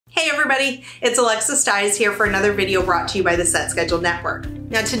Hey everybody, it's Alexa Sties here for another video brought to you by the Set Schedule Network.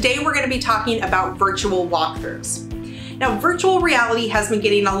 Now today we're going to be talking about virtual walkthroughs. Now virtual reality has been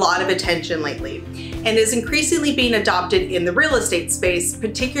getting a lot of attention lately and is increasingly being adopted in the real estate space,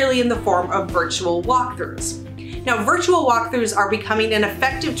 particularly in the form of virtual walkthroughs. Now virtual walkthroughs are becoming an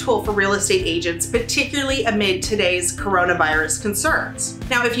effective tool for real estate agents, particularly amid today's coronavirus concerns.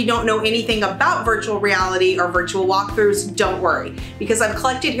 Now if you don't know anything about virtual reality or virtual walkthroughs, don't worry, because I've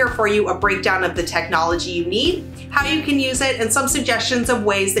collected here for you a breakdown of the technology you need, how you can use it, and some suggestions of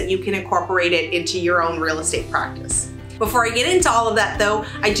ways that you can incorporate it into your own real estate practice. Before I get into all of that though,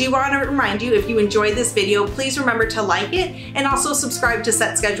 I do want to remind you, if you enjoyed this video, please remember to like it and also subscribe to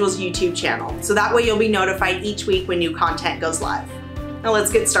Set Schedule's YouTube channel, so that way you'll be notified each week when new content goes live. Now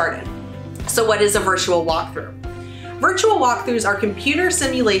let's get started. So what is a virtual walkthrough? Virtual walkthroughs are computer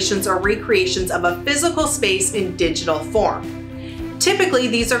simulations or recreations of a physical space in digital form. Typically,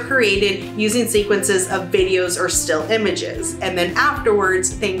 these are created using sequences of videos or still images, and then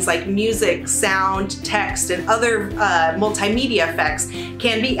afterwards, things like music, sound, text, and other multimedia effects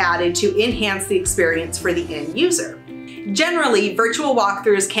can be added to enhance the experience for the end user. Generally, virtual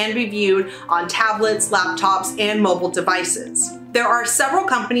walkthroughs can be viewed on tablets, laptops, and mobile devices. There are several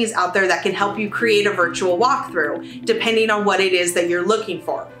companies out there that can help you create a virtual walkthrough, depending on what it is that you're looking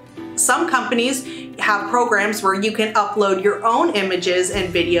for. Some companies have programs where you can upload your own images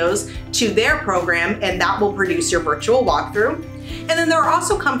and videos to their program, and that will produce your virtual walkthrough. And then there are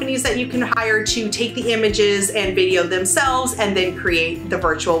also companies that you can hire to take the images and video themselves and then create the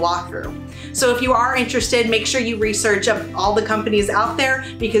virtual walkthrough. So if you are interested, make sure you research all the companies out there,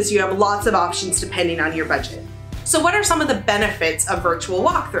 because you have lots of options depending on your budget. So what are some of the benefits of virtual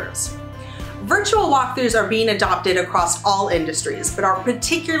walkthroughs? Virtual walkthroughs are being adopted across all industries, but are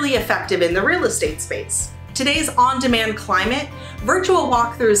particularly effective in the real estate space. Today's on-demand climate, virtual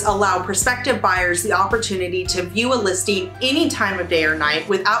walkthroughs allow prospective buyers the opportunity to view a listing any time of day or night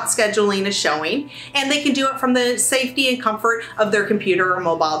without scheduling a showing, and they can do it from the safety and comfort of their computer or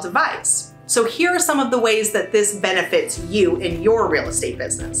mobile device. So here are some of the ways that this benefits you in your real estate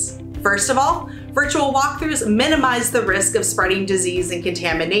business. First of all, virtual walkthroughs minimize the risk of spreading disease and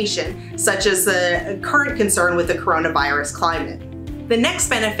contamination, such as the current concern with the coronavirus climate. The next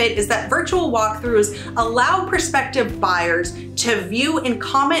benefit is that virtual walkthroughs allow prospective buyers to view and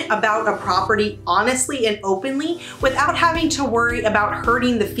comment about a property honestly and openly without having to worry about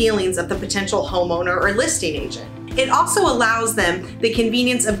hurting the feelings of the potential homeowner or listing agent. It also allows them the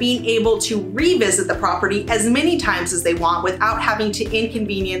convenience of being able to revisit the property as many times as they want without having to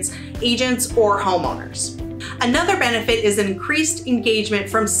inconvenience agents or homeowners. Another benefit is increased engagement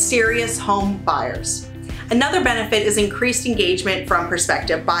from serious home buyers. Another benefit is increased engagement from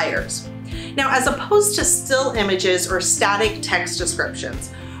prospective buyers. Now, as opposed to still images or static text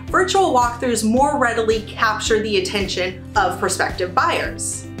descriptions, virtual walkthroughs more readily capture the attention of prospective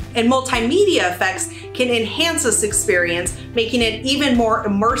buyers. And multimedia effects can enhance this experience, making it even more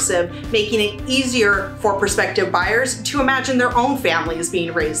immersive, making it easier for prospective buyers to imagine their own families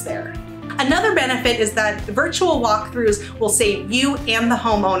being raised there. Another benefit is that virtual walkthroughs will save you and the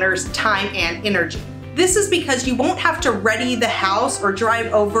homeowners time and energy. This is because you won't have to ready the house or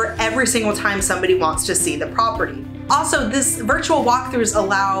drive over every single time somebody wants to see the property. Also, this virtual walkthroughs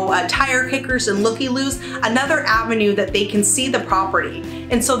allow tire kickers and looky-loos another avenue that they can see the property.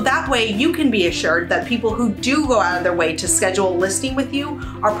 And so that way you can be assured that people who do go out of their way to schedule a listing with you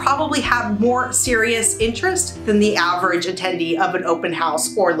are probably have more serious interest than the average attendee of an open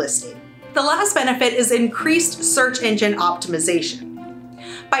house or listing. The last benefit is increased search engine optimization.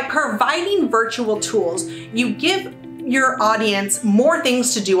 By providing virtual tools, you give your audience more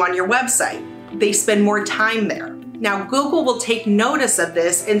things to do on your website. They spend more time there. Now, Google will take notice of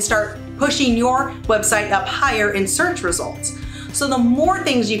this and start pushing your website up higher in search results. So the more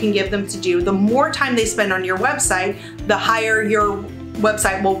things you can give them to do, the more time they spend on your website, the higher your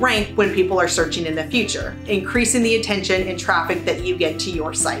website will rank when people are searching in the future, increasing the attention and traffic that you get to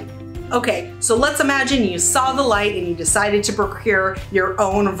your site. Okay, so let's imagine you saw the light and you decided to procure your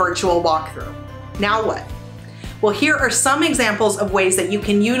own virtual walkthrough. Now what? Well, here are some examples of ways that you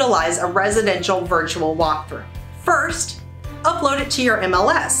can utilize a residential virtual walkthrough. First, upload it to your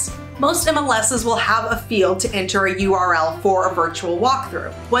MLS. Most MLSs will have a field to enter a URL for a virtual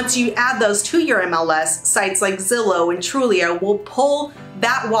walkthrough. Once you add those to your MLS, sites like Zillow and Trulia will pull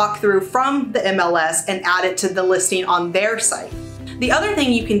that walkthrough from the MLS and add it to the listing on their site. The other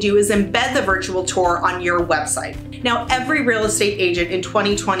thing you can do is embed the virtual tour on your website. Now, every real estate agent in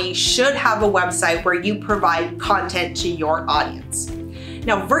 2020 should have a website where you provide content to your audience.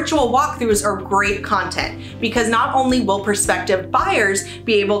 Now, virtual walkthroughs are great content because not only will prospective buyers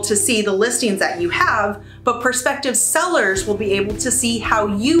be able to see the listings that you have, but prospective sellers will be able to see how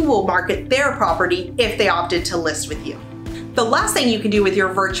you will market their property if they opted to list with you. The last thing you can do with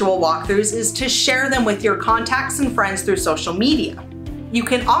your virtual walkthroughs is to share them with your contacts and friends through social media. You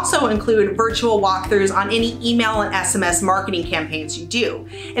can also include virtual walkthroughs on any email and SMS marketing campaigns you do.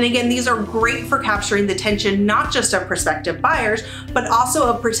 And again, these are great for capturing the attention not just of prospective buyers, but also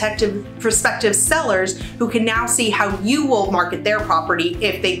of prospective sellers who can now see how you will market their property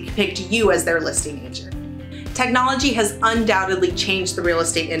if they picked you as their listing agent. Technology has undoubtedly changed the real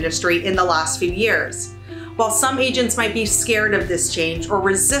estate industry in the last few years. While some agents might be scared of this change or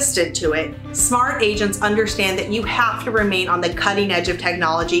resistant to it, smart agents understand that you have to remain on the cutting edge of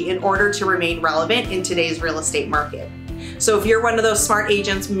technology in order to remain relevant in today's real estate market. So if you're one of those smart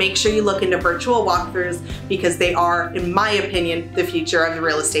agents, make sure you look into virtual walkthroughs because they are, in my opinion, the future of the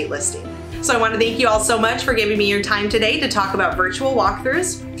real estate listing. So I want to thank you all so much for giving me your time today to talk about virtual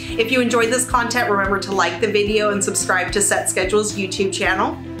walkthroughs. If you enjoyed this content, remember to like the video and subscribe to Set Schedule's YouTube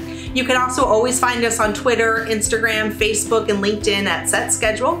channel. You can also always find us on Twitter, Instagram, Facebook, and LinkedIn at Set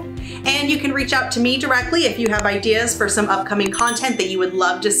Schedule. And you can reach out to me directly if you have ideas for some upcoming content that you would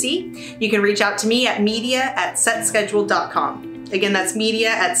love to see. You can reach out to me at media@setschedule.com. Again, that's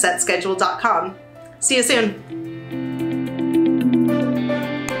media@setschedule.com. See you soon.